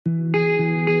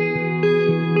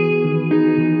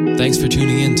Thanks for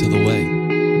tuning in to The Way.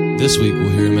 This week we'll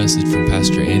hear a message from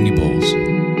Pastor Andy Bowles.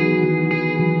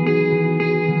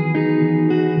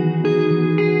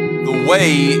 The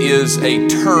way is a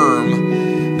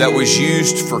term that was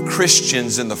used for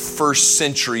Christians in the first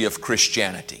century of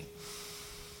Christianity.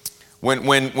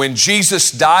 When Jesus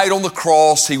died on the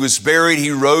cross, He was buried, He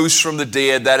rose from the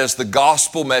dead. That is the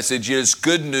gospel message. It is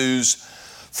good news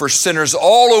for sinners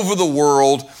all over the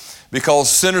world, because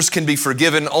sinners can be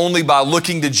forgiven only by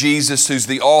looking to Jesus, who's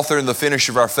the author and the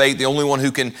finisher of our faith, the only one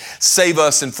who can save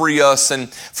us and free us and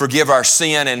forgive our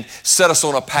sin and set us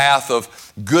on a path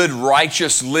of good,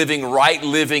 righteous living, right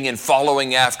living, and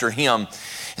following after Him.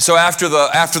 So after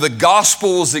the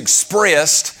gospel was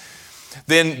expressed,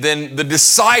 then the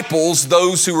disciples,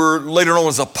 those who were later known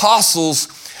as apostles,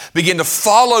 began to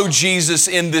follow Jesus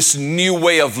in this new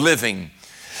way of living.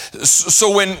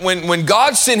 So when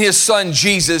God sent His Son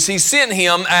Jesus, He sent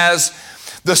Him as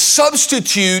the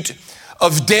substitute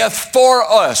of death for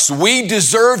us. We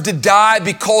deserve to die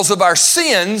because of our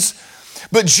sins,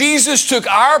 but Jesus took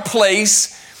our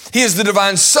place. He is the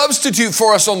divine substitute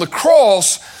for us on the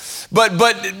cross, but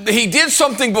He did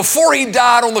something before He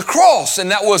died on the cross,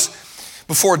 and that was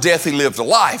before death He lived a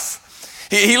life.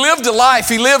 He lived a life.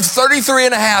 He lived 33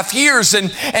 and a half years,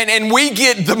 and we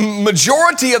get the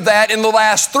majority of that in the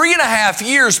last 3.5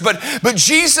 years, but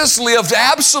Jesus lived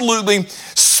absolutely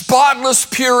spotless,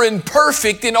 pure, and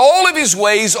perfect in all of His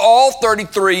ways, all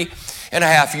 33 and a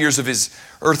half years of His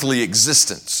earthly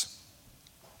existence.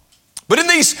 But in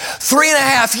these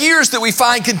 3.5 years that we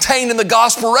find contained in the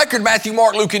gospel record, Matthew,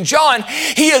 Mark, Luke, and John,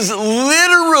 He is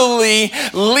literally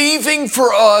leaving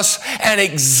for us an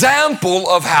example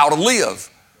of how to live.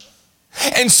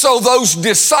 And so those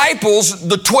disciples,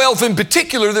 the 12 in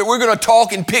particular that we're going to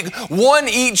talk and pick one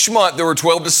each month. There were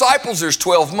 12 disciples, there's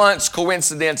 12 months.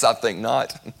 Coincidence? I think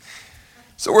not.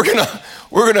 So we're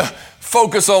going to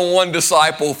focus on one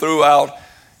disciple throughout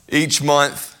each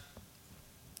month.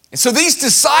 And so these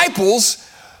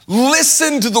disciples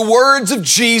listened to the words of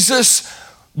Jesus,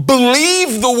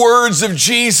 believed the words of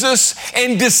Jesus,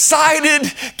 and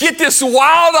decided, get this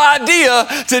wild idea,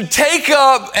 to take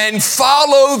up and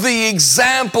follow the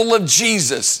example of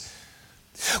Jesus,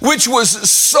 which was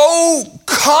so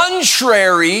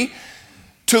contrary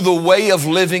to the way of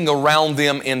living around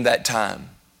them in that time.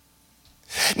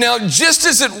 Now, just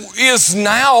as it is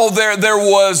now, there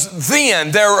was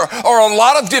then. There are a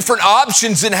lot of different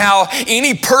options in how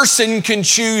any person can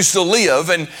choose to live,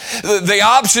 and the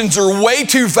options are way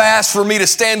too vast for me to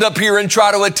stand up here and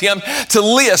try to attempt to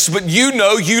list, but you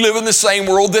know you live in the same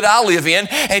world that I live in,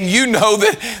 and you know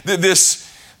that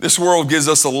this world gives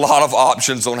us a lot of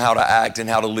options on how to act and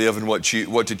how to live and what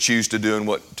to choose to do and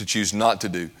what to choose not to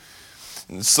do.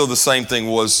 And so the same thing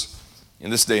was in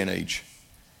this day and age.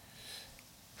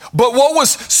 But what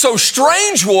was so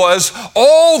strange was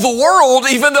all the world,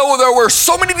 even though there were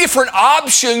so many different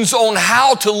options on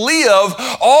how to live,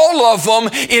 all of them,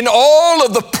 in all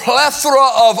of the plethora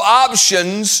of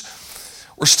options,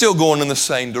 were still going in the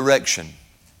same direction.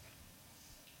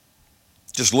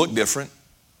 Just look different.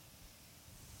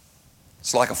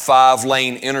 It's like a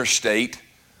 5-lane interstate,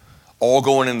 all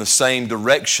going in the same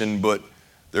direction, but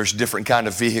there's different kind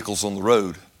of vehicles on the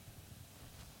road.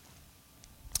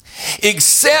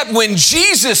 Except when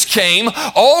Jesus came,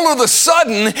 all of a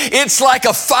sudden, it's like a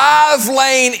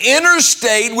 5-lane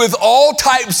interstate with all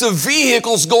types of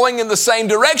vehicles going in the same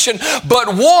direction,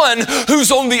 but one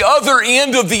who's on the other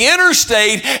end of the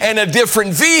interstate and a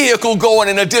different vehicle going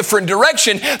in a different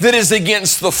direction that is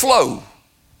against the flow.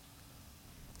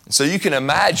 So you can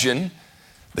imagine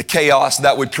the chaos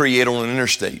that would create on an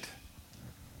interstate.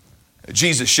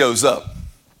 Jesus shows up.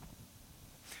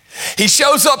 He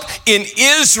shows up in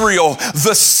Israel,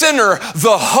 the center,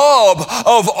 the hub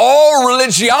of all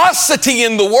religiosity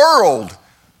in the world.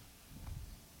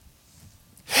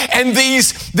 And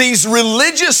these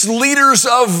religious leaders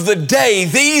of the day,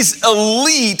 these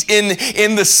elite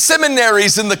in the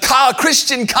seminaries, in the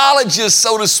Christian colleges,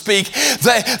 so to speak,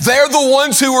 they're the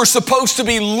ones who were supposed to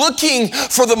be looking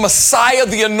for the Messiah,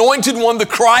 the anointed one, the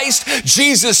Christ,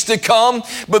 Jesus to come,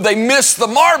 but they missed the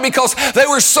mark because they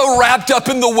were so wrapped up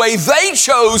in the way they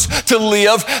chose to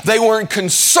live, they weren't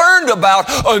concerned about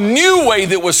a new way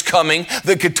that was coming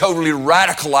that could totally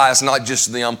radicalize not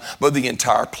just them, but the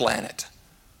entire planet.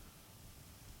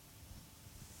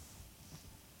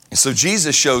 And so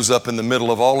Jesus shows up in the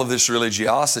middle of all of this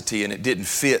religiosity, and it didn't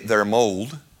fit their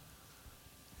mold.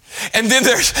 And then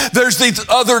there's these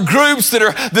other groups that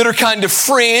are kind of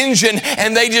fringe,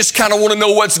 and they just kind of want to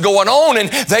know what's going on, and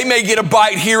they may get a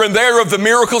bite here and there of the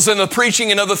miracles and the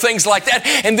preaching and other things like that.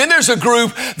 And then there's a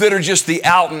group that are just the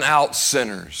out and out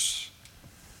sinners.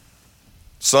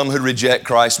 Some who reject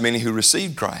Christ, many who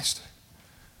receive Christ.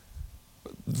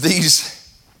 These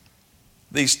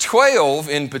 12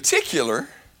 in particular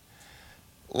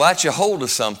latch a hold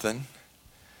of something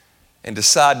and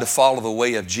decide to follow the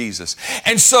way of Jesus.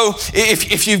 And so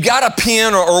if you've got a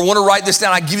pen or want to write this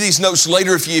down, I give you these notes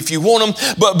later if you want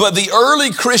them. But the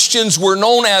early Christians were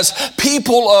known as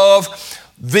people of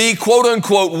the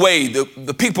quote-unquote way,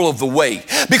 the people of the way.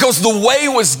 Because the way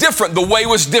was different. The way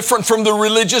was different from the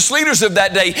religious leaders of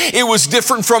that day. It was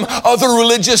different from other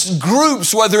religious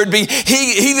groups, whether it be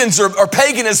heathens or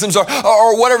paganisms or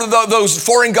whatever those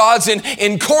foreign gods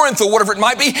in Corinth or whatever it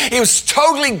might be. It was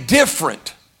totally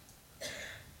different.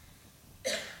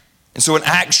 And so in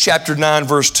Acts chapter 9,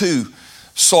 verse 2,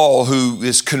 Saul, who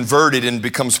is converted and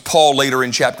becomes Paul later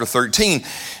in chapter 13,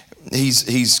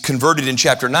 he's converted in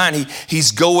chapter 9.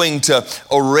 He's going to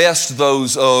arrest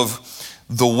those of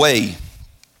the way.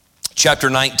 Chapter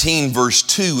 19, verse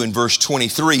 2 and verse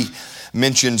 23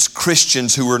 mentions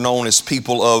Christians who are known as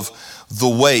people of the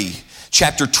way.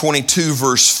 Chapter 22,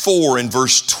 verse 4 and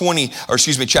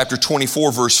chapter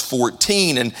 24, verse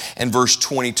 14 and verse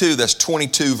 22. That's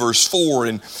 22, verse 4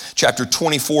 and chapter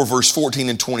 24, verse 14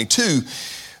 and 22.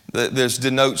 This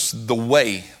denotes the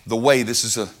way. The way, this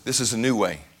is a new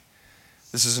way.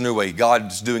 This is a new way.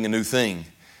 God's doing a new thing,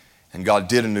 and God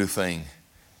did a new thing.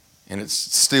 And it's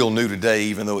still new today,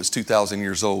 even though it's 2,000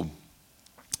 years old,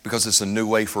 because it's a new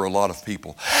way for a lot of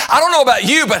people. I don't know about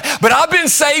you, but I've been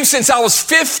saved since I was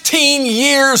 15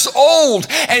 years old,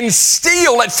 and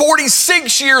still at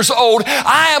 46 years old,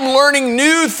 I am learning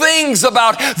new things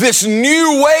about this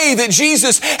new way that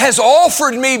Jesus has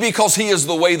offered me, because He is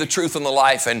the way, the truth, and the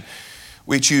life, and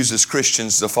we choose as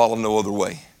Christians to follow no other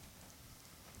way.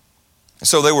 And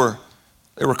so they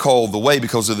were called the way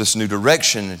because of this new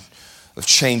direction of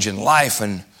change in life,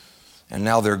 and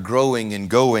now they're growing and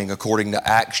going. According to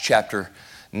Acts chapter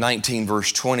 19,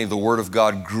 verse 20, the Word of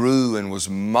God grew and was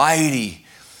mighty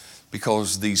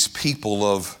because these people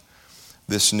of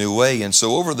this new way. And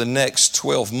so over the next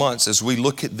 12 months, as we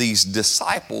look at these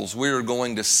disciples, we are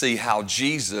going to see how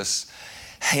Jesus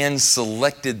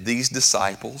hand-selected these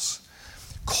disciples,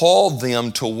 called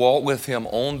them to walk with Him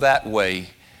on that way,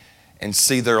 and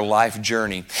see their life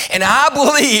journey. And I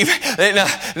believe,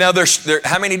 now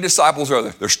how many disciples are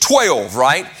there? There's 12,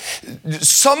 right?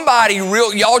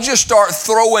 Y'all just start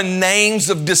throwing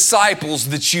names of disciples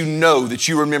that you know, that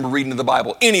you remember reading in the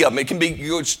Bible. Any of them. It can be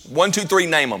 1, 2, 3,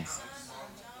 name them.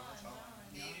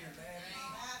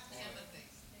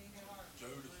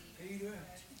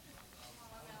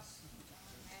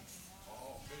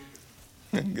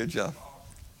 Good job.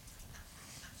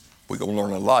 We're going to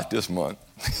learn a lot this month.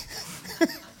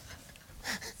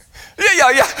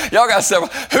 Yeah. Y'all got several.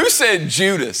 Who said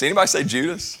Judas? Anybody say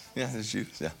Judas? Yeah, it's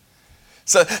Judas, yeah.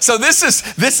 So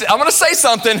this. I'm going to say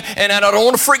something, and I don't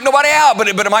want to freak nobody out, but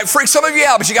it might freak some of you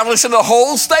out, but you got to listen to the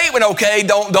whole statement, okay?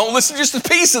 Don't listen to just a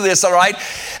piece of this, all right?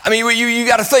 I mean, you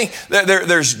got to think.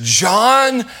 There's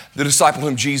John, the disciple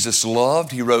whom Jesus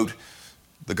loved. He wrote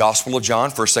the Gospel of John,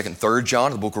 1st, 2nd, 3rd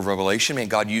John, the book of Revelation. Man,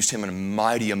 God used him in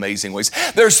mighty, amazing ways.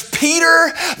 There's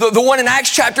Peter, the one in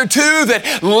Acts chapter 2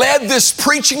 that led this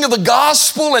preaching of the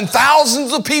gospel, and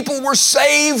thousands of people were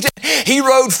saved. He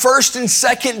wrote 1st and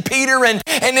 2nd Peter, and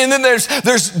then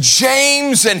there's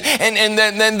James, and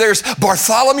then there's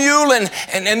Bartholomew,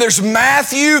 and there's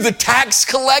Matthew, the tax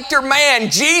collector. Man,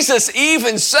 Jesus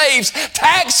even saves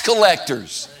tax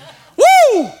collectors.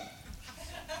 Woo!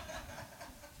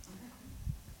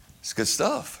 It's good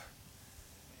stuff.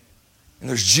 And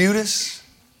there's Judas.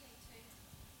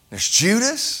 There's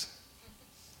Judas.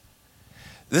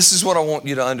 This is what I want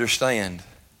you to understand.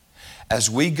 As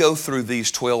we go through these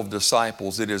 12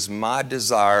 disciples, it is my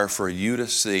desire for you to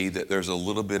see that there's a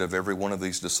little bit of every one of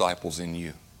these disciples in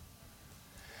you.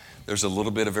 There's a little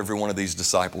bit of every one of these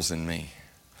disciples in me.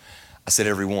 I said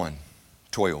every one.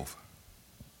 12.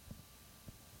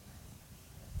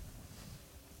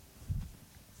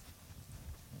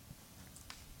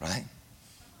 Right?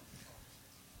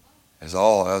 There's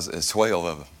 12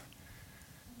 of them.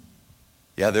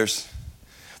 Yeah, there's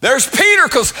Peter,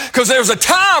 because there's a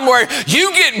time where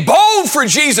you get bold for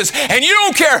Jesus, and you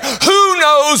don't care who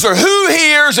knows or who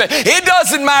hears. It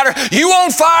doesn't matter. You on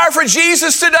fire for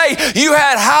Jesus today. You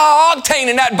had high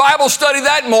octane in that Bible study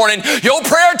that morning. Your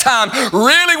prayer time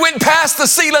really went past the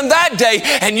ceiling that day,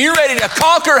 and you're ready to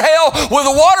conquer hell with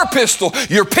a water pistol.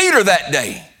 You're Peter that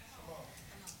day.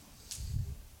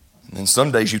 And then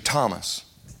some days you Thomas.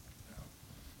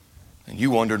 And you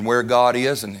wondering where God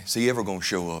is, and is He ever going to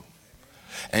show up?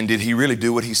 And did He really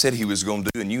do what He said He was going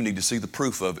to do? And you need to see the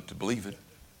proof of it to believe it.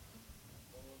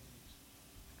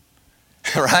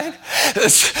 Right?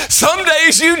 Some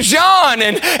days you John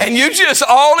and you just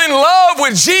all in love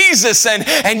with Jesus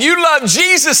and you love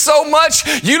Jesus so much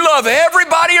you love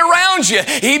everybody around you,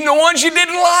 even the ones you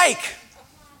didn't like.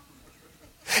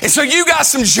 And so you got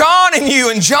some John in you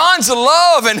and John's a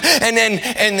love and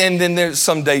then there's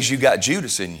some days you got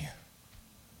Judas in you.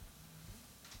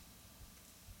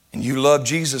 And you love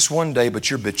Jesus one day but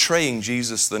you're betraying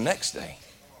Jesus the next day.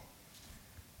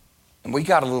 And we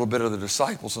got a little bit of the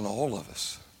disciples in all of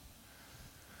us.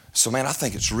 So man, I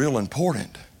think it's real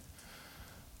important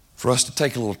for us to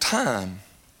take a little time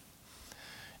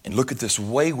and look at this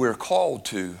way we're called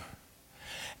to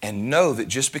and know that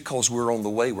just because we're on the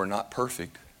way, we're not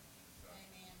perfect.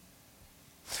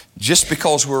 Just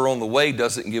because we're on the way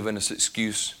doesn't give us an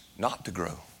excuse not to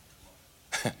grow.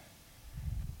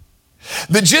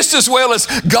 That just as well as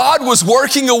God was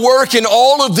working a work in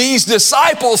all of these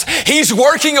disciples, He's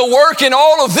working a work in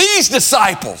all of these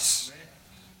disciples.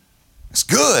 It's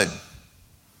good.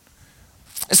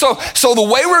 And so the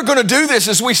way we're going to do this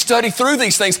is we study through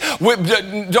these things. I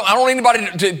don't want anybody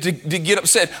to get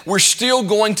upset. We're still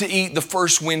going to eat the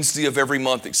first Wednesday of every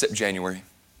month except January.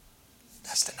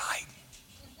 That's tonight.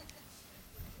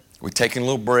 We're taking a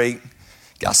little break.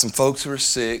 Got some folks who are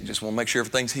sick. Just want to make sure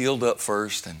everything's healed up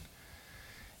first.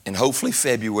 And hopefully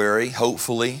February,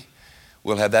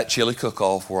 we'll have that chili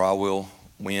cook-off where I will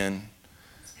win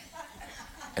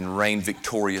and reign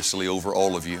victoriously over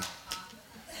all of you.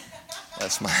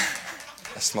 That's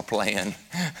my plan.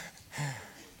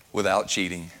 Without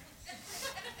cheating.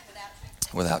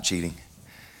 Without cheating.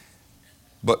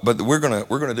 But we're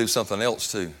gonna do something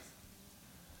else too.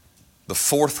 The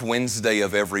fourth Wednesday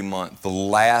of every month, the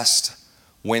last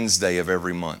Wednesday of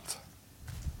every month.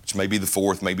 Which may be the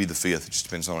fourth, maybe the fifth. It just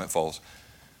depends on when it falls.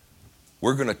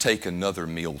 We're going to take another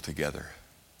meal together.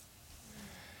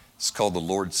 It's called the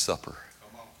Lord's Supper.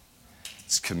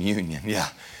 It's communion. Yeah,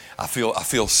 I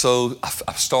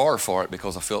starve for it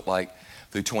because I felt like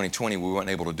through 2020 we weren't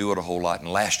able to do it a whole lot, and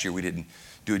last year we didn't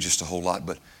do it just a whole lot.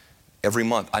 But every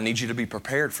month, I need you to be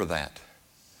prepared for that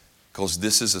because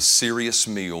this is a serious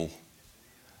meal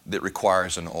that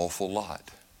requires an awful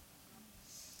lot.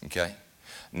 Okay?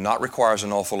 Not requires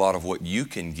an awful lot of what you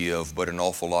can give, but an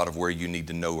awful lot of where you need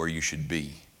to know where you should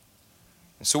be.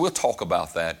 And so we'll talk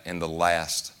about that in the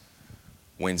last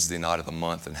Wednesday night of the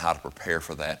month and how to prepare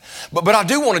for that. But I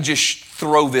do want to just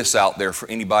throw this out there for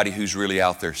anybody who's really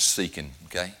out there seeking,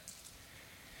 okay?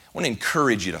 I want to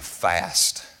encourage you to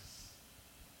fast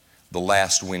the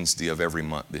last Wednesday of every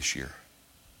month this year.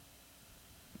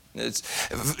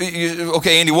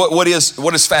 Okay, Andy, what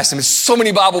is fasting? There's so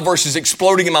many Bible verses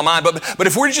exploding in my mind, but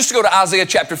if we're just to go to Isaiah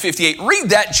chapter 58, read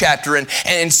that chapter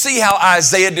and see how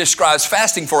Isaiah describes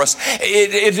fasting for us.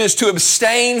 It is to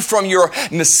abstain from your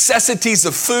necessities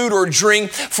of food or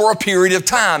drink for a period of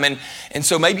time. And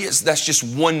so maybe that's just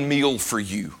one meal for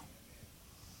you.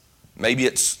 Maybe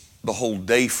it's the whole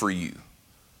day for you.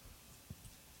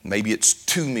 Maybe it's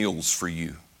 2 meals for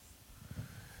you.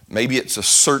 Maybe it's a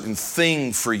certain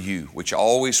thing for you, which I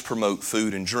always promote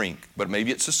food and drink, but maybe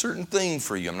it's a certain thing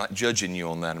for you. I'm not judging you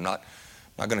on that. I'm not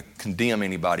going to condemn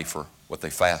anybody for what they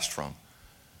fast from.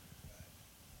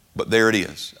 But there it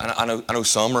is. I know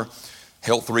some are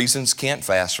health reasons can't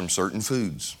fast from certain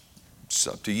foods. It's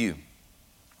up to you.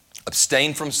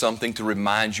 Abstain from something to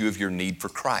remind you of your need for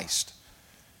Christ.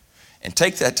 And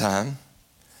take that time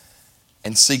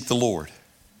and seek the Lord.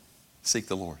 Seek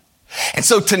the Lord. And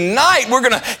so tonight we're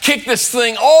going to kick this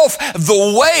thing off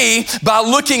the way by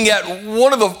looking at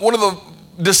one of the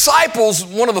disciples,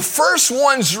 one of the first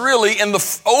ones really in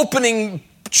the opening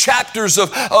chapters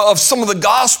of some of the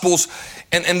Gospels,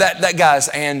 and that guy's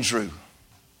Andrew.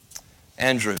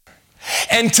 Andrew.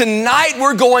 And tonight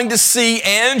we're going to see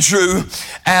Andrew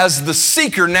as the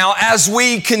seeker. Now, as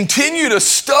we continue to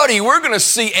study, we're going to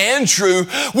see Andrew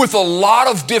with a lot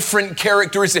of different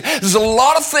characteristics. There's a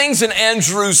lot of things in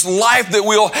Andrew's life that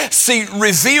we'll see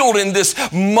revealed in this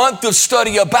month of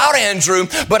study about Andrew,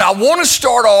 but I want to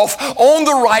start off on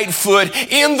the right foot,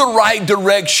 in the right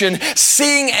direction,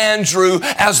 seeing Andrew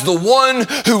as the one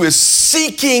who is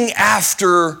seeking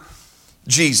after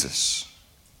Jesus.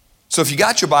 So if you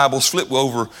got your Bibles, flip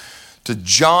over to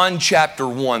John chapter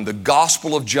 1, the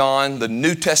Gospel of John. The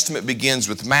New Testament begins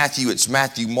with Matthew. It's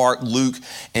Matthew, Mark, Luke,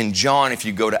 and John. If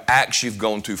you go to Acts, you've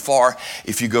gone too far.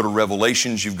 If you go to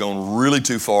Revelations, you've gone really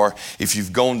too far. If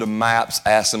you've gone to maps,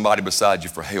 ask somebody beside you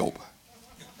for help.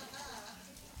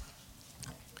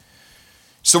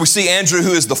 So we see Andrew,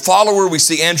 who is the follower. We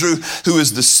see Andrew, who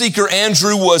is the seeker.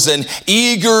 Andrew was an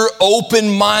eager,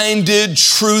 open-minded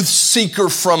truth seeker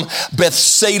from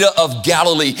Bethsaida of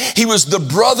Galilee. He was the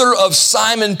brother of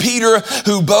Simon Peter,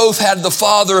 who both had the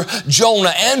father Jonah.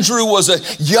 Andrew was a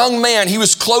young man. He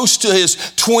was close to his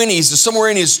 20s, somewhere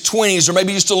in his 20s, or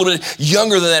maybe just a little bit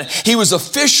younger than that. He was a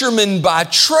fisherman by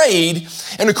trade,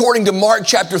 and according to Mark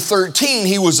chapter 13,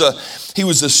 he was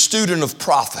a student of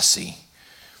prophecy.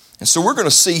 And so we're going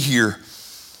to see here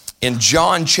in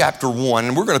John chapter 1,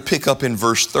 and we're going to pick up in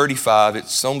verse 35.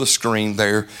 It's on the screen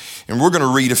there, and we're going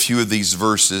to read a few of these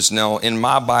verses. Now, in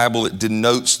my Bible, it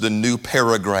denotes the new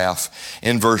paragraph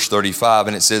in verse 35,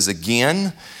 and it says,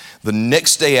 again, the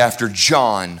next day after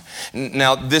John.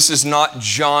 Now, this is not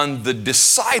John the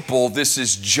disciple, this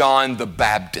is John the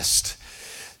Baptist.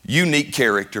 Unique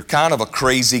character, kind of a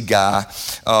crazy guy.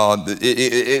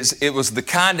 It was the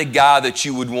kind of guy that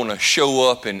you would want to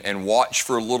show up and watch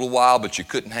for a little while, but you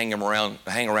couldn't hang around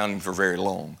him for very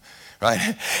long.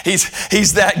 Right?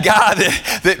 He's that guy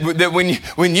that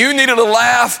when you needed a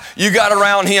laugh, you got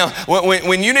around him.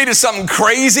 When you needed something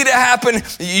crazy to happen,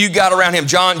 you got around him.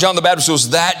 John the Baptist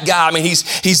was that guy. I mean,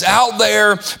 he's out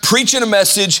there preaching a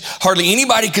message hardly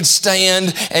anybody could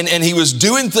stand, and he was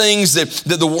doing things that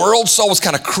the world saw was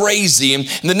kind of crazy. And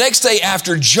the next day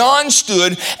after, John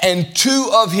stood and two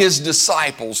of his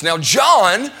disciples. Now,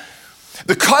 John,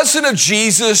 the cousin of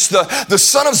Jesus, the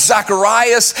son of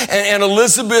Zacharias and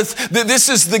Elizabeth, this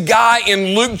is the guy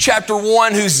in Luke chapter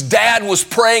 1 whose dad was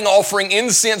praying, offering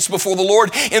incense before the Lord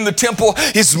in the temple.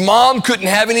 His mom couldn't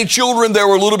have any children. They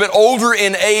were a little bit older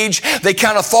in age. They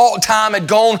kind of thought time had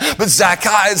gone. But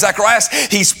Zacharias,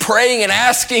 he's praying and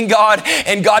asking God,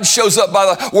 and God shows up by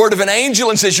the word of an angel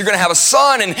and says, you're going to have a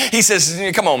son. And he says,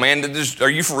 come on, man,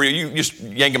 are you for real? You just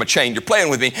yank him a chain. You're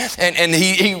playing with me. And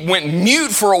he went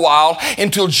mute for a while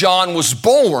until John was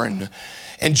born.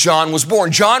 And John was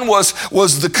born. John was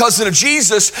the cousin of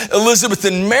Jesus. Elizabeth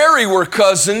and Mary were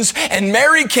cousins, and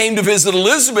Mary came to visit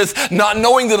Elizabeth, not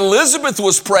knowing that Elizabeth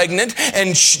was pregnant, and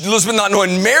Elizabeth not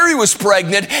knowing Mary was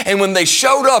pregnant. And when they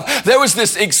showed up, there was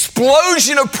this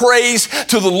explosion of praise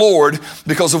to the Lord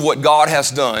because of what God has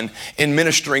done in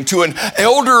ministering to an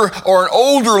elder or an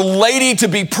older lady to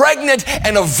be pregnant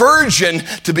and a virgin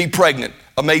to be pregnant.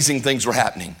 Amazing things were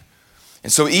happening.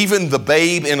 And so even the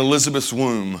babe in Elizabeth's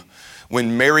womb,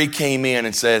 when Mary came in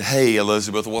and said, hey,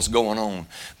 Elizabeth, what's going on?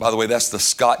 By the way, that's the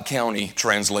Scott County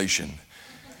translation.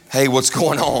 Hey, what's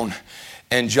going on?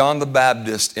 And John the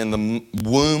Baptist in the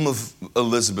womb of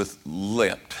Elizabeth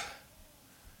leapt,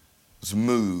 was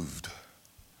moved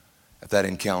at that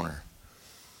encounter.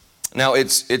 Now,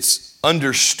 it's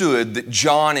understood that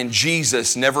John and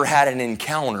Jesus never had an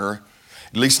encounter,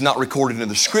 at least not recorded in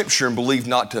the scripture, and believed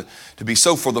not to be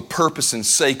so, for the purpose and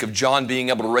sake of John being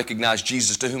able to recognize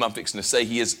Jesus, to whom I'm fixing to say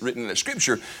he is written in that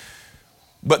scripture,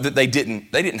 but that they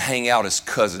didn't hang out as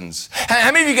cousins.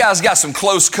 How many of you guys got some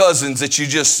close cousins that you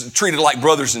just treated like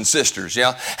brothers and sisters?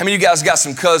 Yeah? How many of you guys got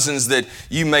some cousins that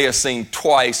you may have seen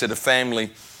twice at a family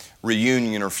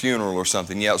reunion or funeral or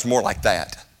something? Yeah, it was more like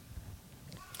that.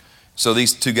 So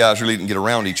these two guys really didn't get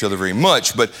around each other very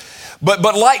much, but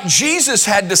like Jesus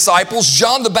had disciples,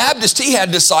 John the Baptist, he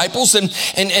had disciples, and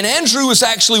Andrew was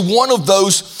actually one of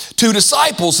those two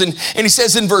disciples. And he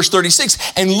says in verse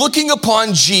 36, and looking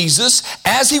upon Jesus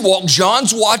as he walked,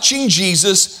 John's watching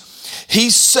Jesus,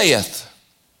 he saith,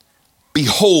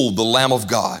 behold the Lamb of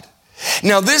God.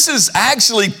 Now this is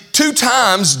actually two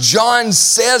times John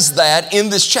says that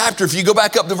in this chapter. If you go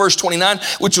back up to verse 29,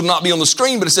 which will not be on the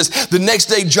screen, but it says, the next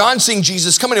day John seeing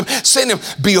Jesus coming to him, saying to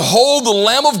him, behold the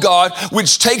Lamb of God,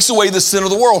 which takes away the sin of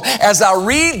the world. As I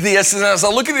read this, and as I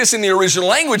look at this in the original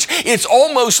language, it's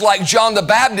almost like John the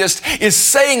Baptist is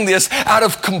saying this out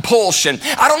of compulsion.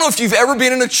 I don't know if you've ever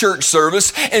been in a church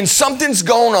service and something's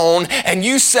going on and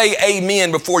you say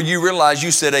amen before you realize you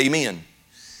said amen.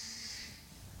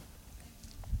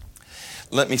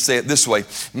 Let me say it this way.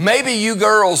 Maybe you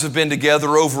girls have been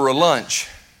together over a lunch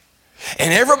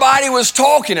and everybody was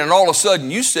talking and all of a sudden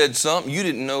you said something you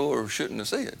didn't know or shouldn't have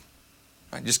said.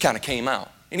 It just kind of came out.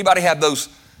 Anybody have those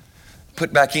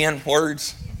put back in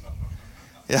words?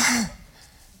 Yeah.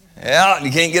 Yeah, you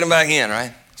can't get them back in,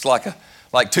 right? It's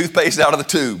like toothpaste out of the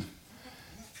tube.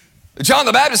 John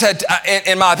the Baptist had,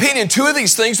 in my opinion, two of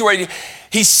these things where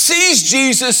he sees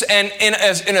Jesus and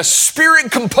in a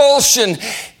spirit compulsion,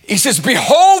 he says,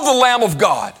 behold the Lamb of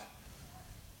God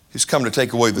who's come to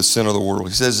take away the sin of the world.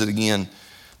 He says it again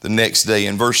the next day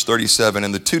in verse 37.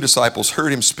 And the two disciples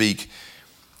heard him speak,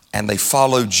 and they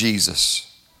followed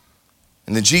Jesus.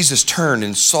 And then Jesus turned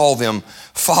and saw them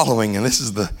following. And this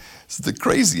is the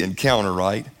crazy encounter,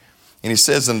 right? And he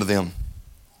says unto them,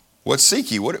 What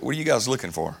seek ye? What are you guys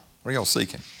looking for? What are y'all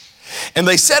seeking? And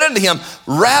they said unto him,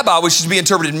 Rabbi, which is to be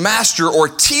interpreted master or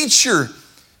teacher,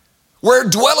 where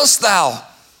dwellest thou?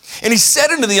 And he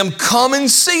said unto them, come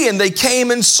and see. And they came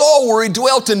and saw where he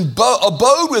dwelt and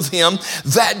abode with him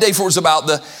that day, for it was about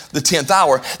the 10th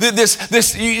hour.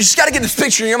 You just got to get this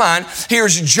picture in your mind.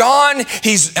 Here's John,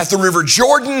 he's at the River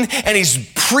Jordan, and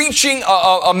he's preaching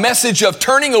a message of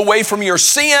turning away from your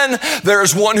sin.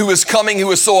 There's one who is coming who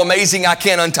is so amazing I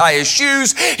can't untie his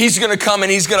shoes. He's going to come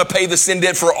and he's going to pay the sin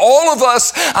debt for all of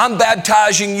us. I'm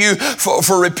baptizing you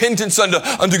for repentance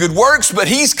unto good works, but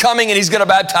he's coming and he's going to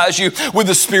baptize you with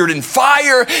the Spirit and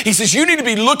fire. He says, you need to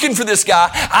be looking for this guy.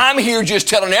 I'm here just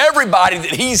telling everybody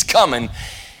that he's coming.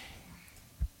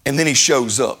 And then he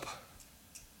shows up.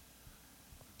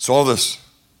 So all this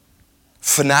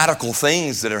fanatical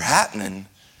things that are happening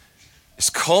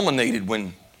is culminated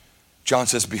when John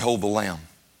says, behold the Lamb.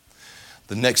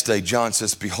 The next day, John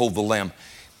says, behold the Lamb.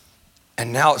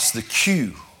 And now it's the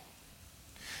cue.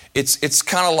 It's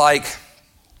kind of like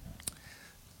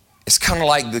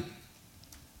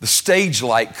the stage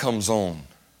light comes on.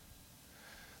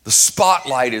 The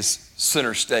spotlight is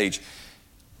center stage.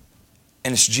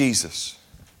 And it's Jesus.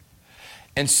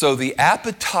 And so the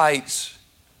appetites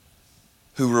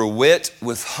who are wet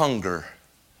with hunger,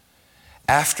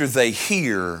 after they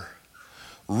hear,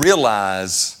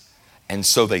 realize, and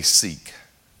so they seek.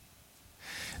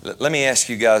 Let me ask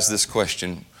you guys this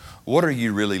question. What are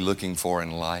you really looking for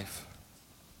in life?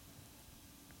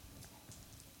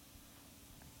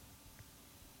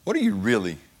 What are you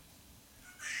really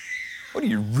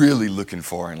looking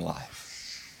for in life?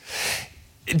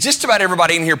 Just about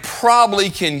everybody in here probably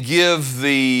can give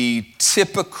the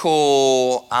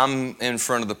typical, I'm in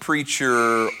front of the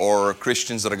preacher or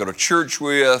Christians that I go to church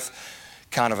with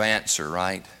kind of answer,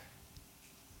 right?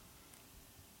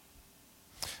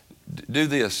 Do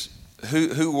this.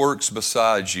 Who works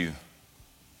beside you?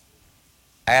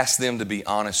 Ask them to be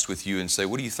honest with you and say,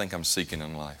 what do you think I'm seeking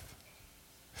in life?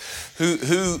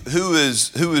 Who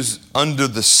is under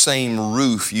the same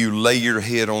roof you lay your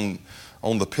head on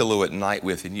the pillow at night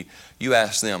with, and you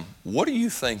ask them, what do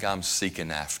you think I'm seeking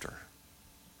after?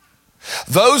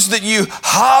 Those that you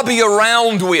hobby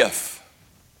around with,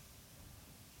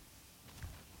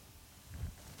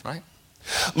 right?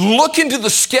 Look into the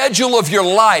schedule of your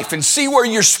life and see where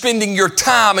you're spending your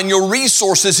time and your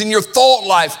resources and your thought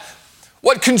life.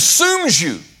 What consumes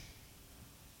you?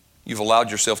 You've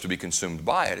allowed yourself to be consumed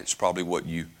by it. It's probably what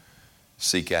you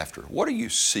seek after. What are you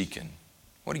seeking?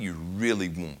 What do you really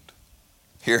want?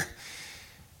 Here,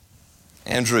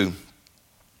 Andrew,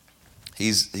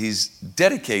 he's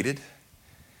dedicated.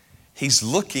 He's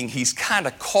looking. He's kind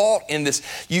of caught in this.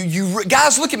 You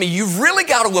guys, look at me. You've really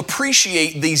got to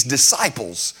appreciate these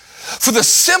disciples for the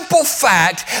simple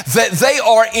fact that they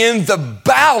are in the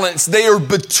balance. They are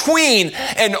between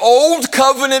an old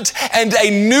covenant and a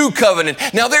new covenant.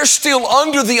 Now, they're still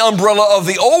under the umbrella of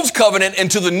the old covenant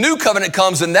until the new covenant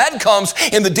comes, and that comes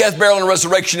in the death, burial, and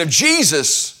resurrection of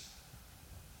Jesus.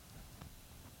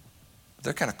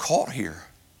 They're kind of caught here.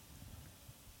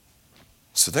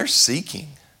 So they're seeking.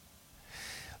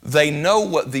 They know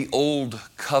what the old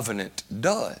covenant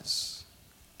does.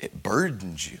 It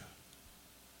burdens you.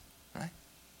 Right?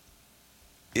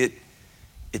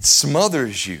 It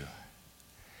smothers you.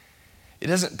 It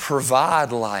doesn't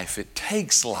provide life. It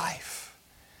takes life.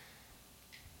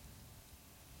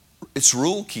 It's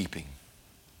rule keeping.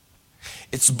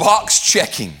 It's box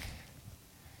checking.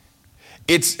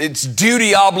 It's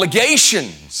duty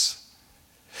obligations.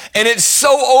 And it's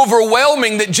so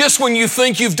overwhelming that just when you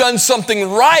think you've done something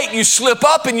right, you slip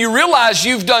up and you realize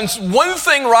you've done one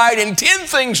thing right and 10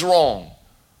 things wrong.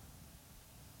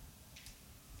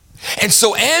 And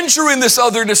so Andrew and this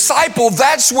other disciple,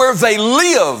 that's where they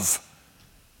live.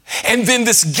 And then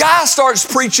this guy starts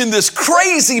preaching this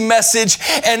crazy message,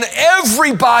 and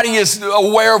everybody is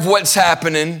aware of what's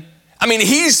happening. I mean,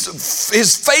 his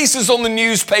face is on the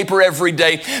newspaper every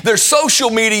day. Their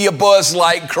social media buzz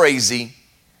like crazy.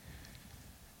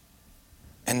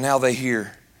 And now they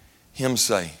hear him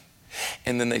say,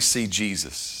 and then they see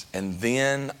Jesus. And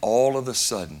then all of a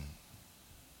sudden,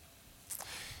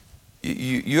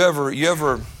 you ever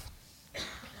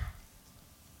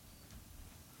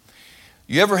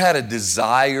had a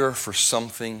desire for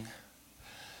something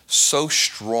so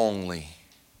strongly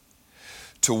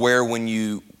to where when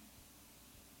you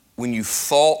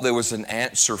thought there was an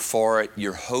answer for it,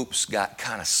 your hopes got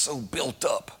kind of so built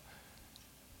up.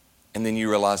 And then you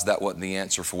realized that wasn't the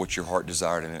answer for what your heart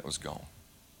desired and it was gone.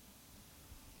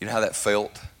 You know how that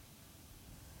felt?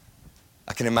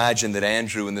 I can imagine that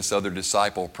Andrew and this other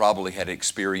disciple probably had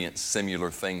experienced similar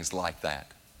things like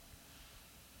that.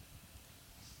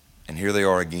 And here they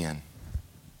are again.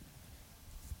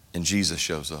 And Jesus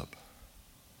shows up.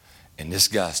 And this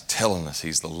guy's telling us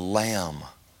he's the Lamb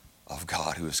of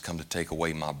God who has come to take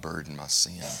away my burden, my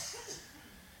sin.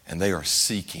 And they are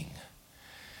seeking.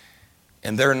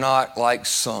 And they're not like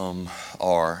some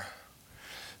are,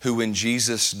 who when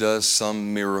Jesus does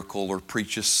some miracle or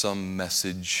preaches some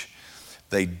message,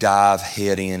 they dive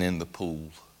head in the pool.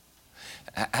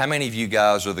 How many of you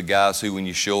guys are the guys who when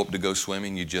you show up to go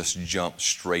swimming, you just jump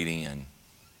straight in?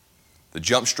 The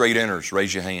jump straight inners,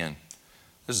 raise your hand.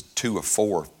 There's 2 or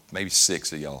 4, maybe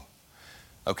 6 of y'all.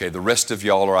 Okay, the rest of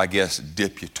y'all are, I guess,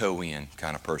 dip your toe in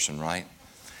kind of person, right?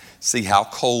 See how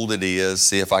cold it is,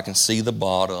 see if I can see the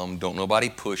bottom, don't nobody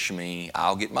push me,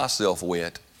 I'll get myself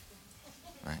wet.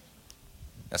 Right?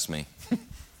 That's me.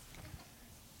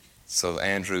 So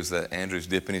Andrew's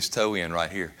dipping his toe in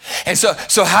right here. And so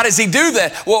how does he do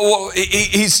that? Well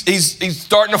he's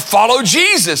starting to follow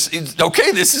Jesus.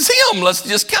 Okay, this is him. Let's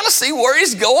just kind of see where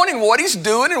he's going and what he's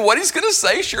doing and what he's going to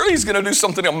say. Sure, he's going to do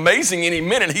something amazing any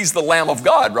minute. He's the Lamb of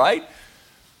God, right?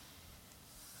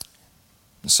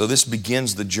 And so this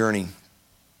begins the journey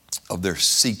of their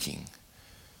seeking.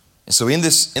 And so in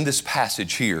this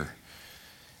passage here,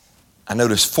 I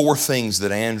notice 4 things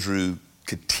that Andrew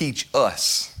could teach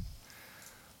us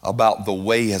about the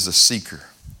way as a seeker.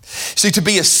 See, to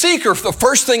be a seeker, the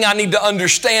first thing I need to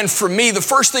understand for me, the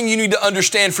first thing you need to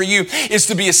understand for you is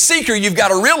to be a seeker, you've got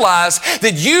to realize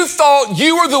that you thought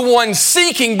you were the one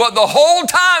seeking, but the whole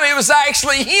time it was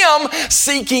actually him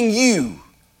seeking you.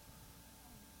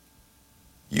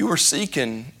 You were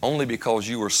seeking only because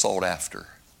you were sought after.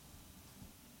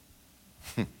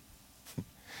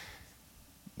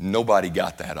 Nobody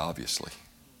got that, obviously.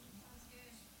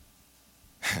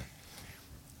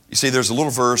 You see, there's a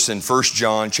little verse in 1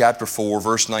 John chapter 4,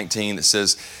 verse 19 that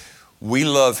says, we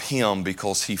love him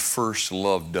because he first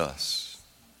loved us.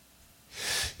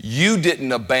 You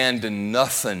didn't abandon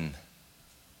nothing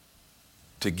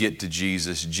to get to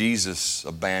Jesus. Jesus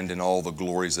abandoned all the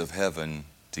glories of heaven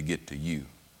to get to you.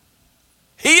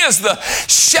 He is the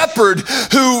shepherd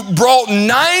who brought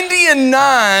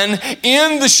 99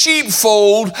 in the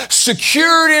sheepfold,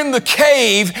 secured in the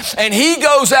cave, and he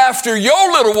goes after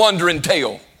your little wandering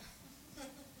tail.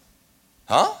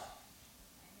 Huh?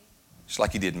 Just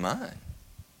like he did mine.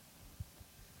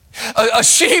 A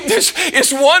sheep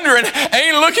that's wandering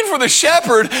ain't looking for the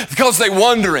shepherd because they're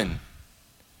wandering.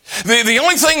 The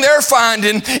only thing they're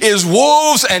finding is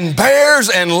wolves and bears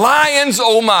and lions,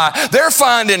 oh my. They're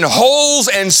finding holes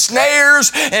and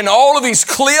snares and all of these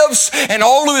cliffs and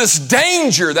all of this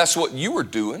danger. That's what you were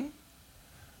doing.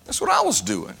 That's what I was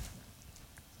doing.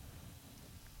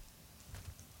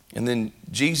 And then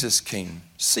Jesus came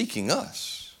seeking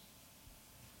us.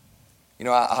 You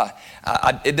know,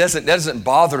 it doesn't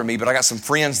bother me, but I got some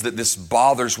friends that this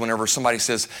bothers whenever somebody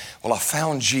says, well, I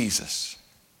found Jesus.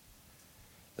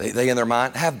 They in their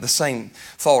mind have the same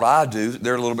thought I do.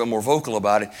 They're a little bit more vocal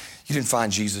about it. You didn't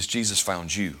find Jesus, Jesus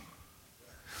found you.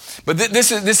 But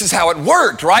this is how it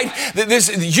worked, right?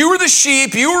 You were the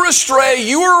sheep, you were astray,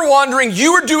 you were wandering,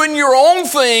 you were doing your own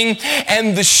thing,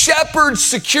 and the shepherd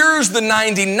secures the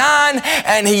 99,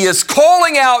 and he is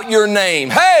calling out your name.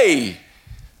 Hey,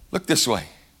 look this way.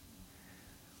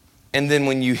 And then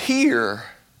when you hear,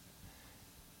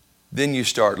 then you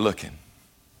start looking.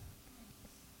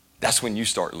 That's when you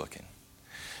start looking.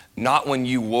 Not when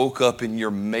you woke up in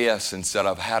your mess and said,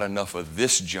 I've had enough of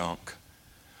this junk.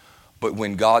 But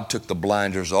when God took the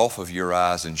blinders off of your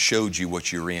eyes and showed you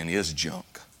what you're in is junk.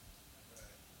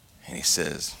 And he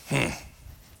says,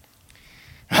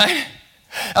 Right?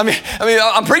 I mean,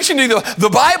 I'm preaching to you the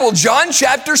Bible, John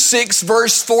chapter 6,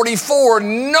 verse 44.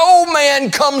 No man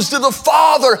comes to the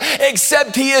Father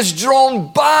except he is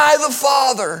drawn by the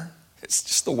Father. It's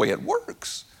just the way it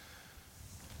works.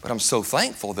 But I'm so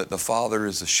thankful that the Father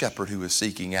is a shepherd who is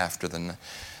seeking after the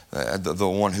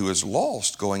one who is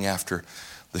lost, going after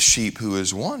the sheep who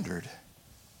has wandered.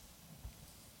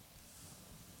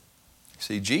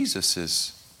 See, Jesus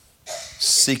is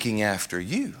seeking after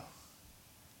you.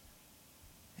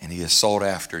 And he has sought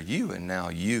after you, and now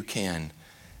you can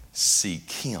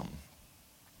seek him.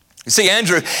 You see,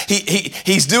 Andrew,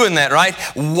 he's doing that, right?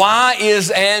 Why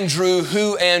is Andrew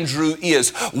who Andrew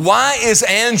is? Why is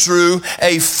Andrew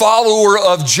a follower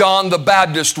of John the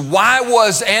Baptist? Why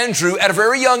was Andrew, at a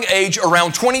very young age,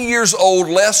 around 20 years old,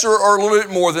 less or a little bit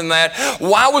more than that,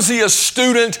 why was he a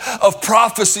student of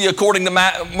prophecy according to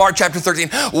Mark chapter 13?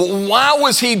 Why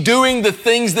was he doing the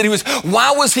things that he was?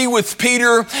 Why was he with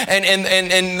Peter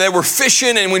and they were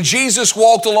fishing, and when Jesus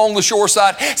walked along the shore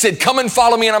side, said, come and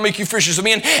follow me and I'll make you fishers of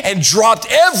men, and dropped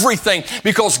everything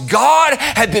because God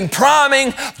had been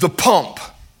priming the pump.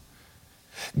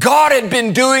 God had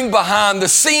been doing behind the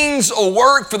scenes a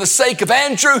work for the sake of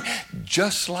Andrew,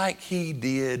 just like he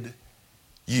did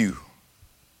you.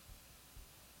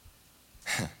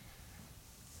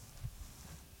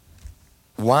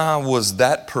 Why was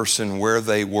that person where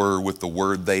they were with the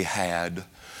word they had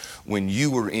when you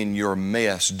were in your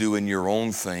mess doing your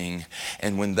own thing,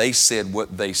 and when they said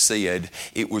what they said,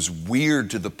 it was weird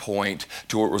to the point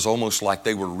to where it was almost like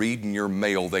they were reading your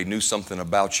mail. They knew something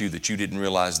about you that you didn't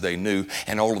realize they knew,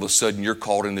 and all of a sudden you're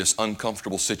caught in this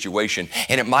uncomfortable situation.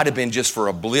 And it might have been just for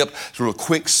a blip through a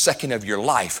quick second of your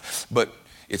life, but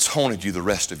it's haunted you the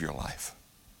rest of your life.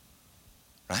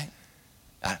 Right?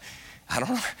 I don't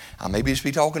know. I may just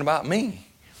be talking about me,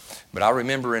 but I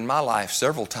remember in my life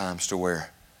several times to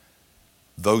where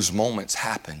those moments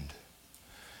happened,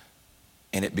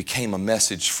 and it became a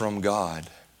message from God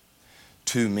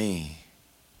to me,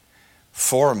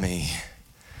 for me,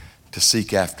 to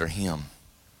seek after Him.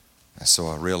 And so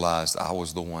I realized I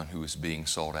was the one who was being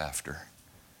sought after.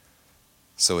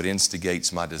 So it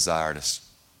instigates my desire to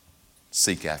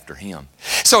seek after Him.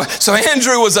 So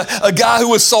Andrew was a guy who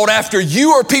was sought after.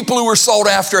 You are people who were sought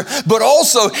after, but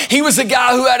also he was a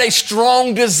guy who had a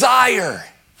strong desire.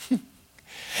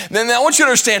 Now I want you to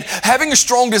understand, having a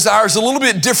strong desire is a little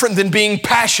bit different than being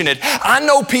passionate. I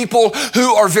know people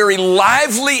who are very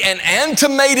lively and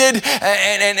animated,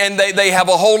 and they have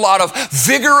a whole lot of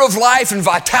vigor of life and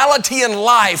vitality in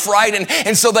life, right?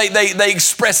 And so they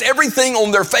express everything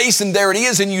on their face, and there it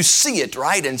is, and you see it,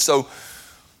 right? And so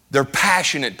they're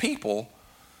passionate people,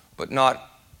 but not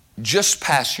just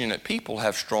passionate people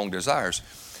have strong desires.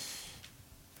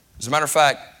 As a matter of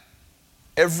fact,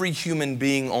 every human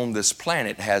being on this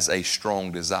planet has a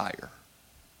strong desire.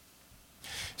 You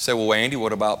say, well, Andy,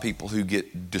 what about people who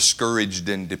get discouraged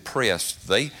and depressed?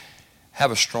 They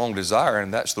have a strong desire,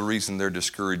 and that's the reason they're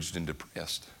discouraged and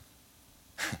depressed.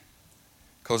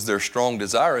 Because their strong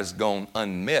desire has gone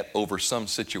unmet over some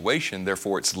situation,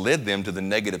 therefore it's led them to the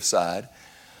negative side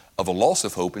of a loss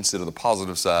of hope instead of the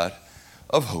positive side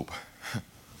of hope.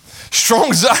 Strong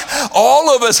desire.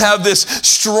 All of us have this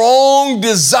strong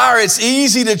desire. It's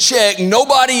easy to check.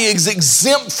 Nobody is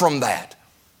exempt from that.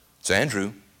 So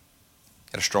Andrew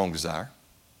had a strong desire.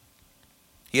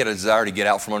 He had a desire to get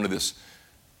out from under this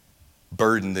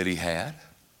burden that he had.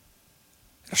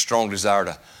 A strong desire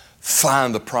to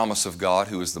find the promise of God,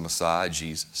 who is the Messiah,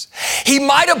 Jesus. He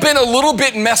might have been a little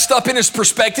bit messed up in his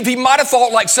perspective. He might have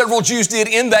thought, like several Jews did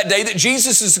in that day, that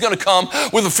Jesus is going to come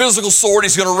with a physical sword.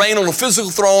 He's going to reign on a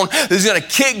physical throne. He's going to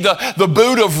kick the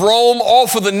boot of Rome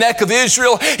off of the neck of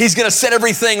Israel. He's going to set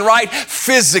everything right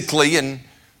physically. And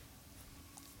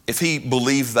if he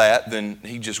believed that, then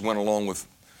he just went along with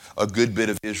a good bit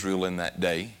of Israel in that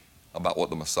day about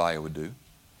what the Messiah would do.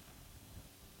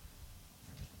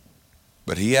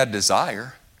 But he had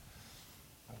desire,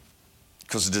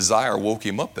 because desire woke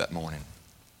him up that morning.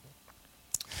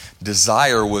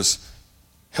 Desire was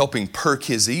helping perk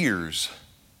his ears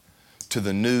to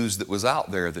the news that was out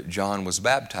there that John was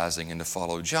baptizing, and to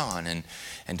follow John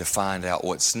and to find out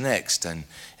what's next.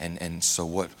 And so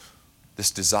what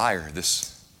this desire,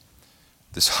 this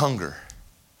hunger.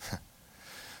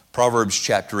 Proverbs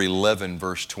chapter 11,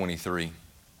 verse 23.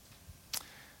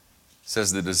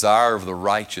 Says the desire of the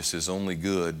righteous is only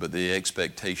good, but the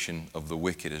expectation of the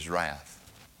wicked is wrath.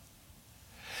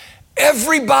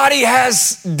 Everybody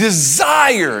has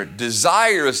desire.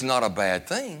 Desire is not a bad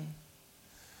thing,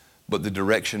 but the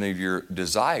direction of your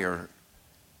desire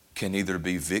can either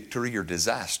be victory or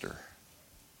disaster.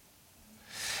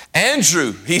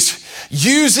 Andrew, he's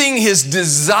using his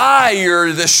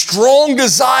desire, the strong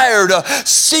desire to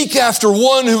seek after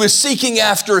one who is seeking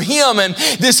after him. And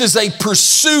this is a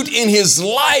pursuit in his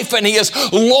life, and he is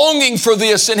longing for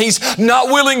this, and he's not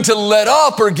willing to let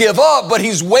up or give up, but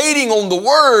he's waiting on the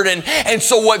word. And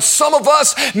so what some of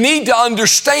us need to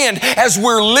understand as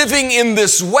we're living in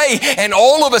this way, and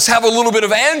all of us have a little bit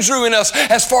of Andrew in us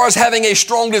as far as having a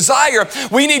strong desire,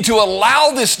 we need to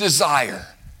allow this desire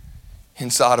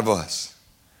inside of us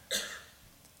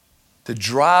to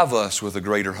drive us with a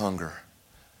greater hunger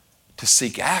to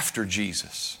seek after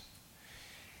Jesus,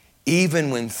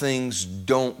 even when things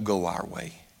don't go our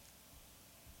way,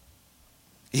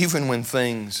 even when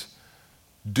things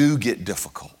do get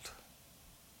difficult.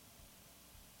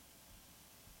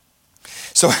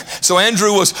 So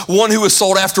Andrew was one who was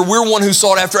sought after. We're one who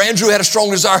sought after. Andrew had a strong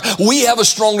desire. We have a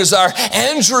strong desire.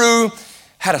 Andrew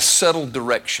had a settled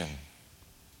direction.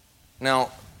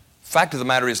 Now, fact of the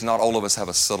matter is, not all of us have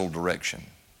a settled direction.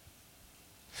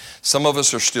 Some of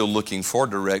us are still looking for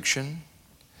direction.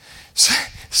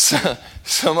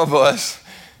 Some of us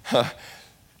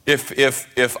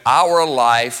If our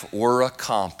life were a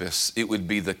compass, it would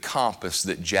be the compass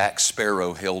that Jack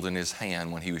Sparrow held in his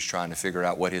hand when he was trying to figure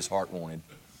out what his heart wanted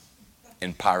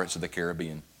in Pirates of the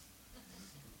Caribbean.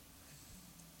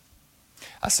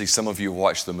 I see some of you have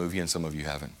watched the movie and some of you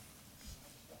haven't.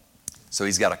 So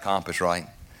he's got a compass, right?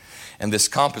 And this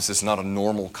compass is not a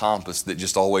normal compass that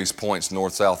just always points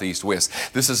north, south, east,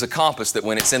 west. This is a compass that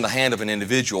when it's in the hand of an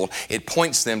individual, it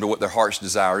points them to what their heart's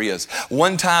desire is.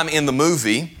 One time in the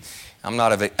movie, I'm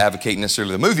not advocating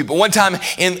necessarily the movie, but one time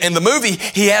in the movie,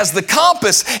 he has the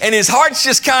compass and his heart's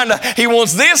just kind of, he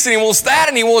wants this and he wants that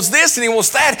and he wants this and he wants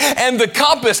that. And the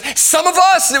compass, some of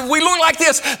us, we look like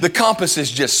this, the compass is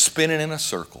just spinning in a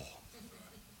circle.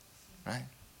 Right?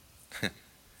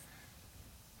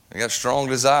 We got strong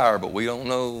desire, but we don't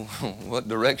know what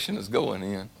direction it's going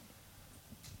in.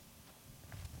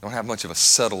 Don't have much of a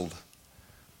settled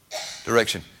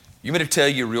direction. You want me to tell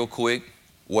you real quick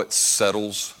what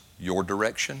settles your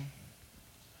direction?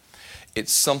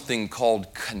 It's something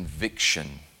called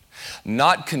conviction.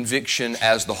 Not conviction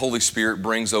as the Holy Spirit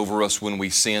brings over us when we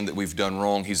sin that we've done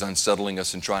wrong. He's unsettling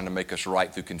us and trying to make us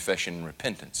right through confession and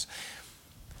repentance.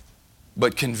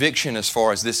 But conviction as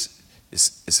far as this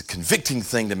is a convicting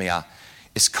thing to me.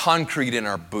 It's concrete in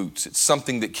our boots. It's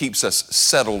something that keeps us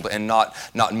settled and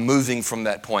not moving from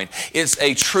that point. It's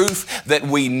a truth that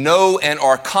we know and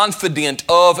are confident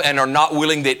of and are not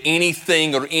willing that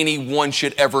anything or anyone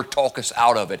should ever talk us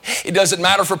out of it. It doesn't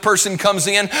matter if a person comes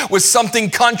in with something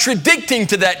contradicting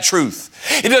to that truth.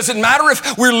 It doesn't matter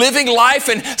if we're living life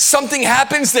and something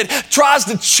happens that tries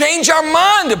to change our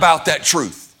mind about that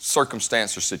truth,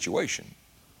 circumstance, or situation.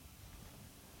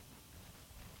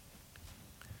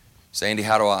 Sandy,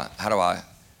 how do I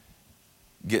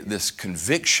get this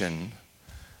conviction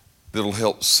that'll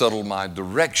help settle my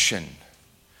direction?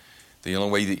 The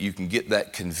only way that you can get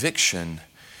that conviction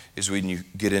is when you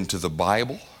get into the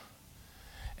Bible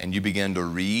and you begin to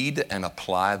read and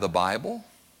apply the Bible.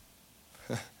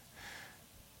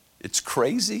 It's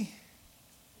crazy.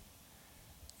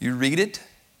 You read it,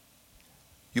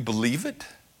 you believe it,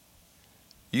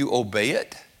 you obey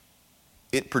it,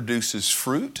 it produces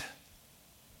fruit.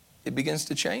 It begins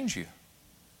to change you.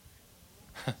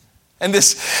 And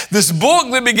this book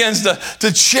that begins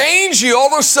to change you,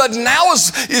 all of a sudden now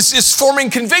is forming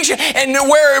conviction. And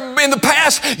where in the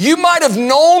past you might have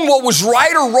known what was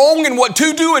right or wrong and what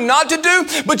to do and not to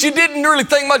do, but you didn't really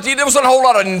think much. There wasn't a whole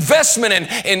lot of investment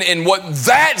in what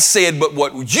that said, but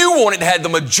what you wanted had the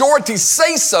majority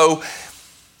say so.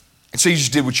 And so you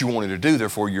just did what you wanted to do.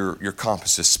 Therefore, your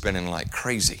compass is spinning like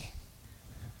crazy.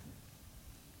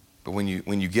 But when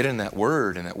you get in that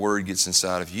word and that word gets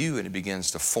inside of you and it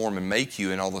begins to form and make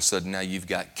you, and all of a sudden now you've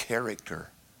got character.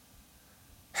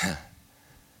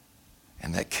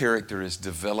 And that character is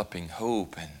developing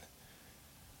hope, and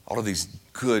all of these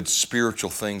good spiritual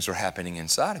things are happening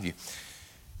inside of you.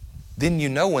 Then you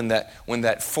know when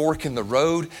that fork in the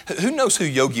road, who knows who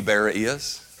Yogi Berra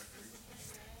is?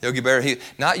 Yogi Berra,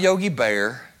 not Yogi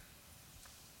Bear.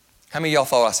 How many of y'all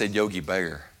thought I said Yogi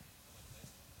Bear?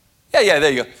 Yeah,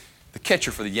 there you go. The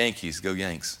catcher for the Yankees, go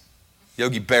Yanks.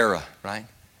 Yogi Berra, right?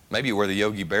 Maybe where the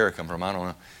Yogi Berra come from, I don't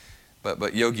know.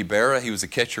 But Yogi Berra, he was a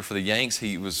catcher for the Yanks.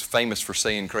 He was famous for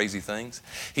saying crazy things.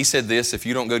 He said this: if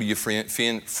you don't go to your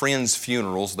friends'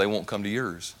 funerals, they won't come to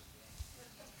yours.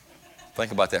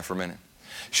 Think about that for a minute.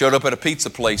 Showed up at a pizza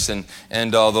place and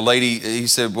the lady, he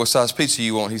said, what size pizza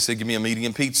you want? He said, give me a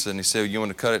medium pizza. And he said, you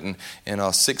want to cut it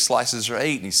in 6 slices or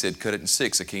 8? And he said, cut it in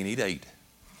 6. I can't eat 8.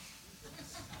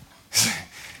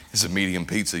 It's a medium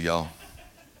pizza, y'all.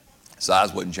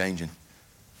 Size wasn't changing.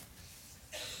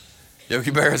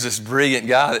 Yogi Berra is this brilliant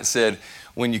guy that said,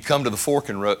 when you come to the fork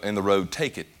in the road,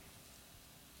 take it.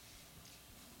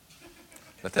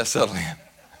 Let that settle in.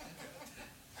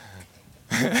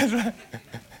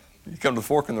 You come to the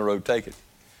fork in the road, take it.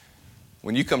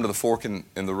 When you come to the fork in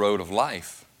the road of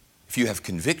life, if you have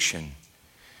conviction,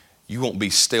 you won't be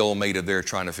stalemated there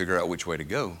trying to figure out which way to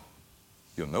go.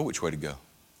 You'll know which way to go.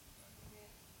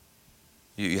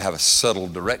 You have a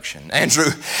settled direction.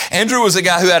 Andrew was a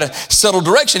guy who had a settled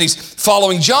direction. He's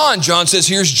following John. John says,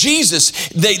 here's Jesus.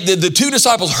 The 2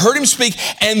 disciples heard him speak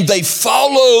and they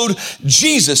followed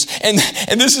Jesus. And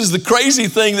this is the crazy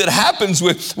thing that happens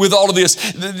with all of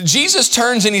this. Jesus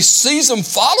turns and he sees them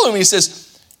follow him. He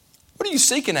says, what are you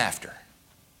seeking after?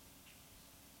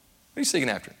 What are you seeking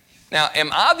after? Now, am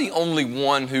I the only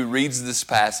one who reads this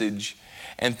passage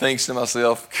and thinks to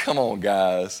myself, come on,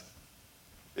 guys.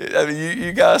 I mean,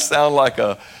 you guys sound like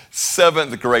a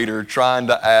 7th grader trying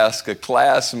to ask a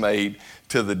classmate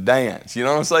to the dance. You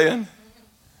know what I'm saying?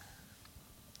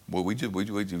 Well, we just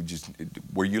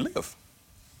where you live.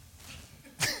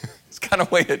 kind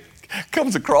of way it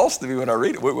comes across to me when I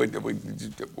read it.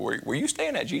 Where you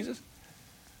staying at, Jesus?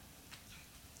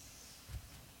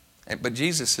 But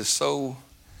Jesus is so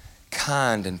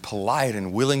kind and polite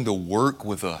and willing to work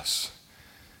with us.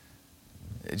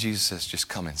 Jesus says, just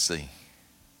come and see.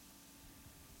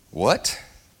 What?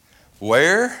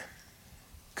 Where?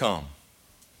 Come.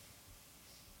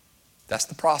 That's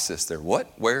the process there.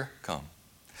 What? Where? Come.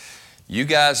 You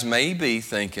guys may be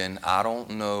thinking, I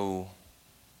don't know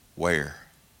where.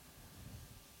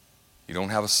 You don't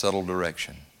have a settled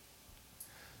direction.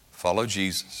 Follow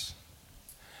Jesus.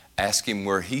 Ask him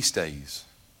where he stays.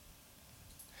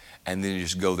 And then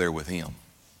just go there with him.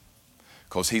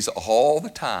 Because he's all the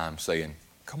time saying,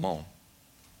 come on,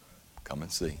 come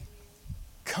and see.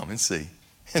 Come and see.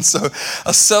 And so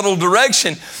a settled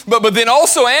direction. But then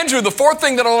also Andrew, the fourth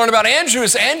thing that I learned about Andrew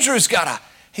is Andrew's got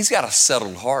a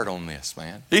settled heart on this,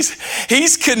 man.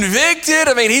 He's convicted.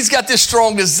 I mean, he's got this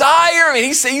strong desire. I mean,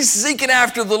 he's seeking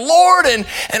after the Lord and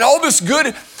all this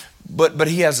good. But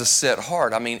he has a set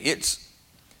heart. I mean,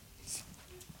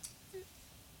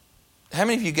 how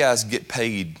many of you guys get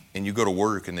paid and you go to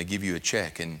work and they give you a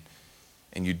check and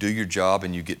you do your job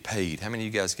and you get paid? How many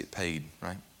of you guys get paid,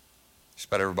 right? Just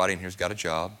about everybody in here's got a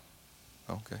job.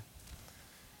 Okay.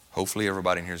 Hopefully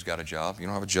everybody in here's got a job. You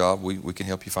don't have a job, we can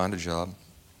help you find a job.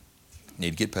 You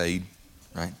need to get paid,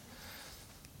 right?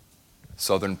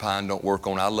 Southern Pine don't work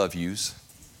on I love yous.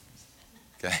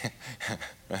 Okay?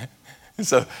 Right?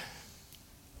 So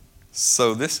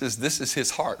this is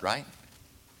his heart, right?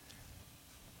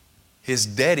 His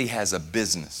daddy has a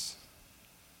business.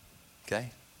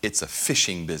 Okay? It's a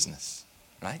fishing business,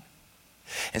 right?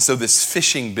 And so this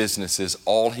fishing business is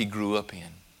all he grew up in.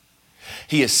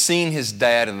 He has seen his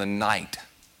dad in the night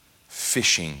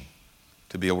fishing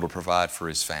to be able to provide for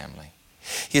his family.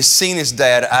 He has seen his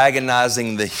dad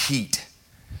agonizing the heat,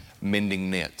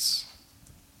 mending nets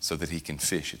so that he can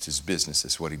fish. It's his business.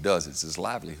 It's what he does. It's his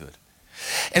livelihood.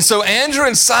 And so Andrew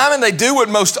and Simon, they do what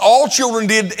most all children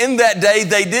did in that day.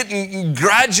 They didn't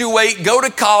graduate, go to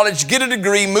college, get a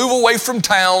degree, move away from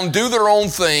town, do their own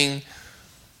thing.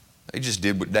 They just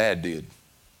did what Dad did.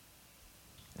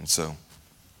 And so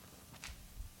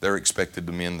they're expected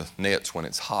to mend the nets when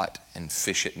it's hot and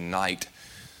fish at night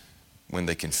when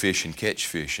they can fish and catch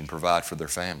fish and provide for their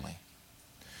family.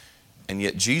 And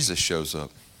yet Jesus shows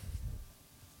up.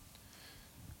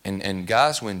 And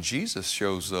guys, when Jesus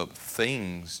shows up,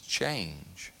 things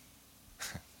change.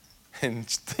 And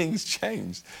things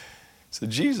change. So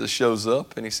Jesus shows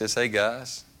up and he says, hey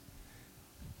guys,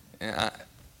 and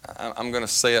I'm going to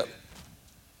say it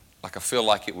like I feel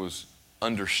like it was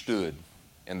understood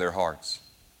in their hearts.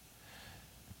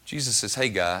 Jesus says, hey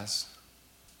guys,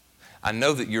 I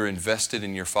know that you're invested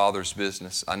in your Father's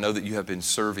business. I know that you have been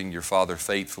serving your Father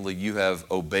faithfully. You have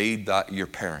obeyed your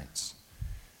parents.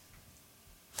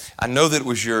 I know that it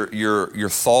was your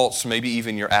thoughts, maybe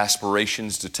even your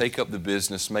aspirations to take up the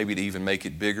business, maybe to even make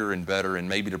it bigger and better and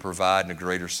maybe to provide in a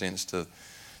greater sense to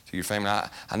your family.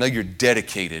 I know you're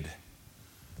dedicated,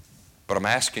 but I'm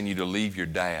asking you to leave your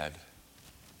dad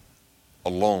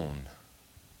alone.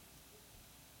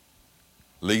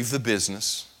 Leave the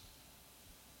business.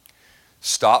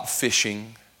 Stop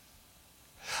fishing.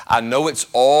 I know it's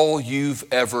all you've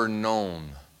ever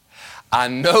known. I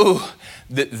know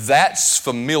that that's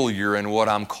familiar and what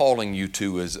I'm calling you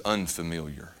to is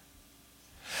unfamiliar.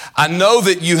 I know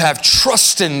that you have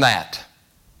trust in that.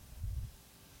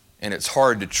 And it's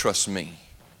hard to trust me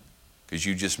because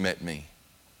you just met me.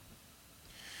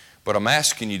 But I'm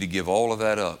asking you to give all of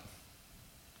that up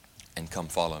and come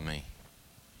follow me.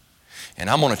 And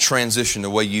I'm going to transition the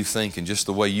way you think and just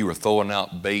the way you were throwing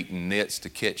out bait and nets to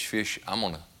catch fish. I'm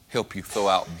going to help you throw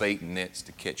out bait and nets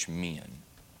to catch men.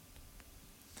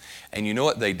 And you know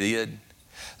what they did?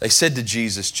 They said to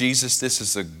Jesus, Jesus, this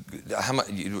is how much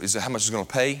is it going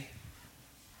to pay?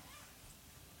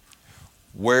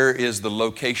 Where is the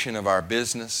location of our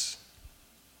business?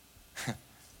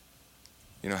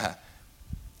 You know,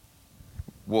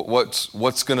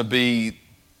 what's going to be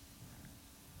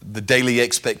the daily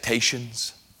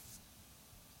expectations?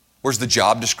 Where's the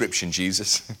job description,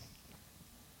 Jesus?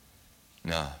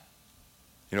 No.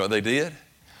 You know what they did?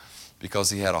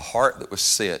 Because he had a heart that was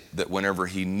set that whenever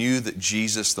he knew that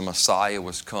Jesus, the Messiah,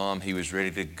 was come, he was ready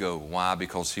to go. Why?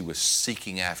 Because he was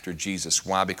seeking after Jesus.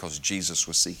 Why? Because Jesus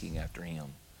was seeking after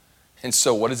him. And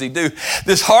so what does he do?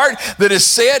 This heart that is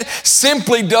set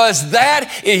simply does that.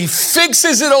 He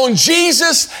fixes it on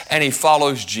Jesus and he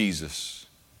follows Jesus.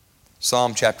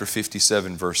 Psalm chapter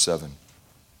 57, verse 7.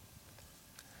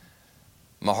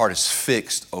 My heart is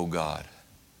fixed, O God.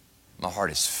 My heart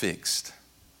is fixed.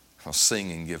 I'll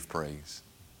sing and give praise.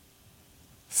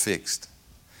 Fixed.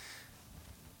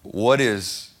 What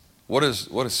does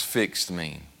fixed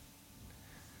mean?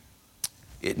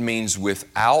 It means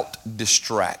without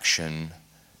distraction,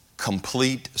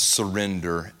 complete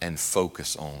surrender and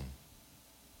focus on.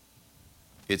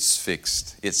 It's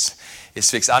fixed. It's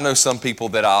fixed. I know some people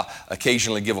that I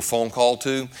occasionally give a phone call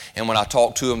to, and when I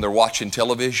talk to them, they're watching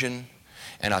television,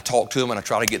 and I talk to them and I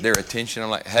try to get their attention. I'm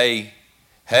like, hey,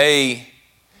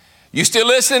 you still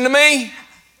listening to me?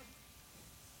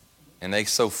 And they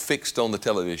so fixed on the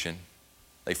television,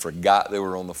 they forgot they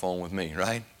were on the phone with me,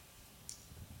 right?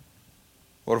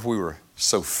 What if we were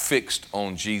so fixed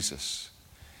on Jesus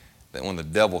that when the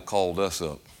devil called us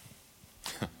up,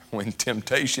 when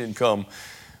temptation come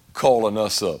calling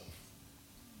us up,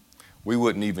 we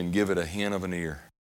wouldn't even give it a hint of an ear?